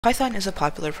Python is a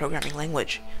popular programming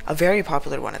language, a very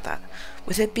popular one at that,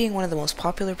 with it being one of the most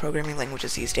popular programming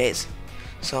languages these days.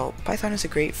 So Python is a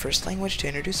great first language to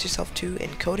introduce yourself to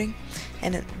in coding,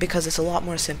 and because it's a lot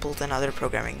more simple than other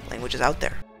programming languages out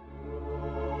there.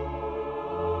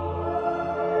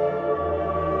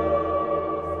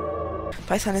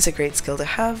 Python is a great skill to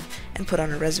have and put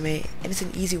on a resume, and it's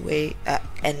an easy way,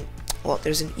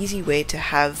 there's an easy way to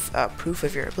have proof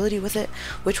of your ability with it,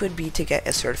 which would be to get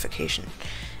a certification.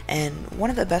 And one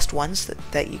of the best ones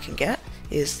that you can get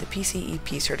is the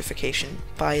PCEP certification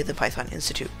by the Python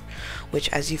Institute, which,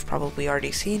 as you've probably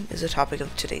already seen, is the topic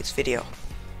of today's video.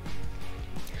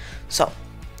 So,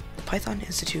 the Python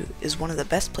Institute is one of the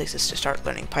best places to start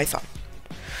learning Python.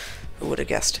 Who would have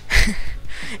guessed?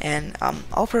 And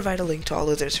I'll provide a link to all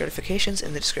of their certifications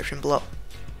in the description below.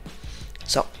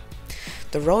 So,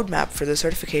 the roadmap for the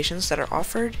certifications that are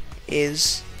offered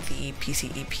is the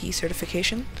PCEP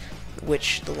certification,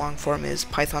 which the long form is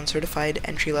Python Certified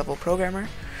Entry-Level Programmer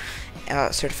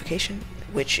certification,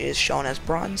 which is shown as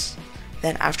bronze.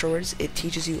 Then afterwards, it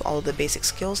teaches you all of the basic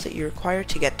skills that you require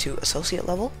to get to associate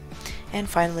level, and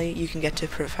finally, you can get to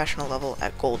professional level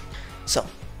at gold. So,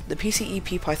 the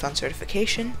PCEP Python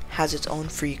certification has its own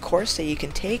free course that you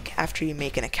can take after you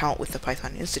make an account with the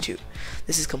Python Institute.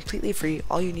 This is completely free.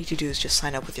 All you need to do is just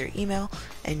sign up with your email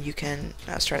and you can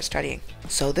start studying.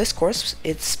 So this course,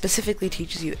 it specifically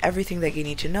teaches you everything that you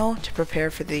need to know to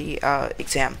prepare for the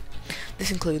exam.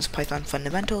 This includes Python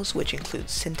fundamentals, which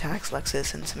includes syntax,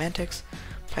 lexis, and semantics,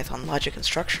 Python logic and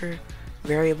structure,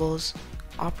 variables,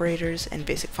 operators, and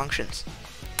basic functions.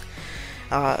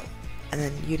 And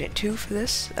then Unit 2 for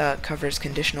this covers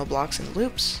conditional blocks and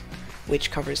loops, which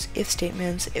covers if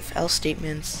statements, if-else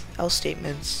statements, else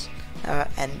statements,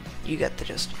 and you get the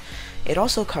gist. It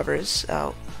also covers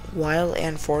while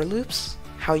and for loops,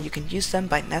 how you can use them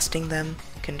by nesting them,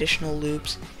 conditional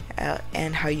loops,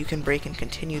 and how you can break and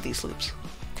continue these loops.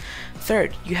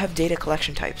 Third, you have data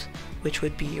collection types, which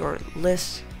would be your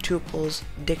lists, tuples,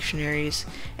 dictionaries,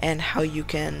 and how you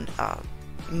can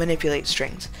manipulate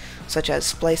strings, such as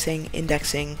splicing,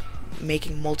 indexing,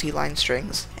 making multi-line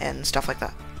strings, and stuff like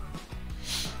that.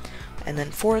 And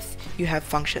then fourth, you have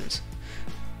functions,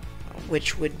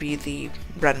 which would be the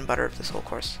bread and butter of this whole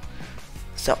course.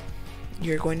 So,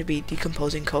 you're going to be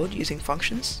decomposing code using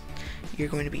functions, you're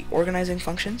going to be organizing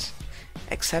functions,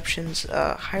 exceptions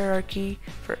hierarchy,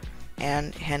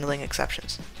 and handling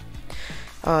exceptions.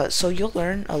 So you'll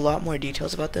learn a lot more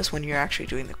details about this when you're actually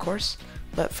doing the course,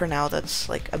 but for now that's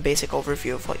like a basic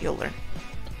overview of what you'll learn.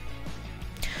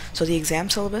 So the exam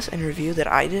syllabus and review that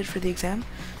I did for the exam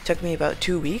took me about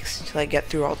 2 weeks to get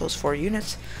through all those 4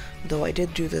 units, though I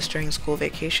did do this during school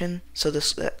vacation,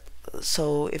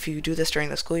 so if you do this during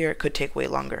the school year, it could take way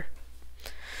longer.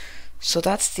 So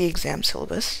that's the exam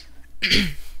syllabus.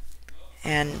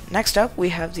 And next up we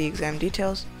have the exam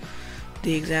details.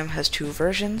 The exam has 2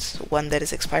 versions, one that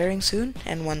is expiring soon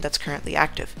and one that's currently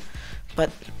active.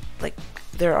 But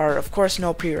there are of course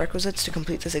no prerequisites to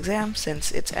complete this exam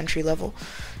since it's entry level,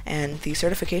 and the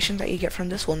certification that you get from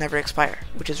this will never expire,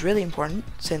 which is really important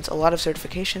since a lot of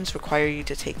certifications require you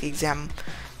to take the exam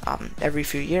every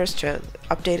few years to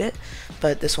update it,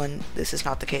 but this is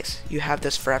not the case. You have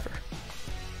this forever.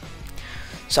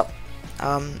 So,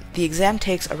 the exam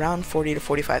takes around 40 to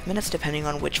 45 minutes depending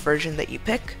on which version that you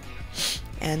pick,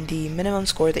 and the minimum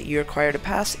score that you require to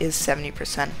pass is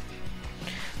 70%.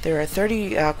 There are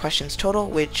 30 questions total,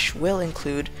 which will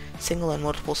include single and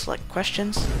multiple select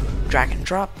questions, drag and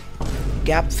drop,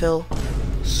 gap fill,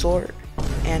 sort,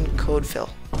 and code fill.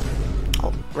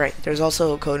 Oh, right, there's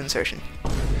also code insertion.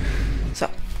 So,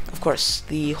 of course,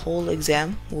 the whole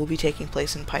exam will be taking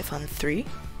place in Python 3.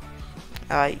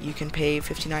 You can pay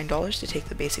 $59 to take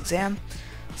the base exam,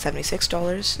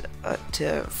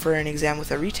 $76 for an exam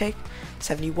with a retake,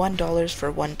 $71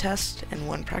 for one test and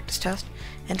one practice test,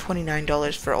 and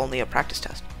 $29 for only a practice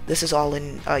test. This is all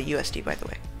in USD, by the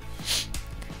way.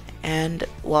 And,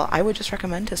 well, I would just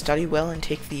recommend to study well and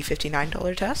take the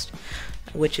 $59 test,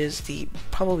 which is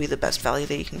probably the best value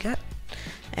that you can get.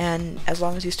 And as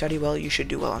long as you study well, you should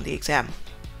do well on the exam.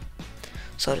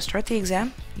 So to start the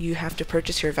exam, you have to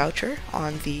purchase your voucher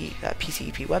on the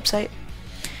PCEP website.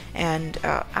 And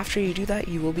after you do that,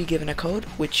 you will be given a code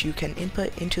which you can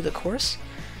input into the course,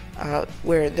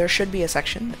 where there should be a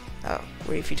section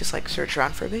where if you just search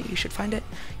around for a bit, you should find it.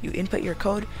 You input your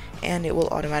code and it will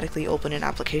automatically open an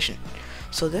application.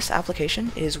 So this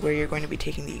application is where you're going to be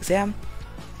taking the exam,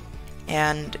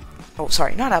 and oh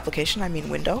sorry, not application, I mean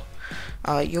window.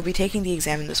 You'll be taking the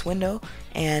exam in this window,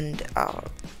 and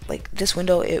this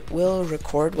window, it will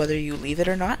record whether you leave it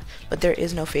or not, but there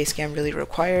is no face cam really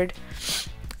required.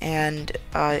 and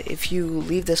if you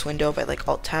leave this window by like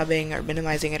alt-tabbing or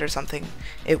minimizing it or something,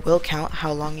 it will count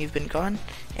how long you've been gone,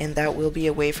 and that will be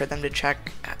a way for them to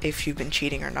check if you've been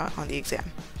cheating or not on the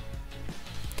exam.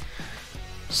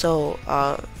 So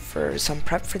for some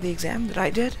prep for the exam that I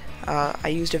did, I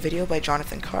used a video by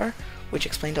Jonathan Carr, which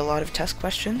explained a lot of test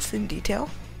questions in detail,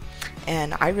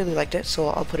 and I really liked it, so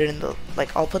I'll put it in the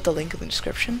I'll put the link in the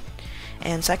description.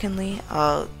 And secondly,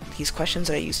 these questions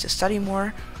that I used to study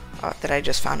more, that I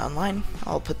just found online,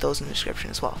 I'll put those in the description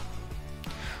as well.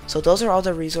 So those are all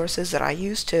the resources that I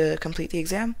used to complete the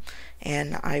exam,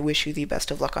 and I wish you the best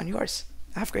of luck on yours.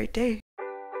 Have a great day.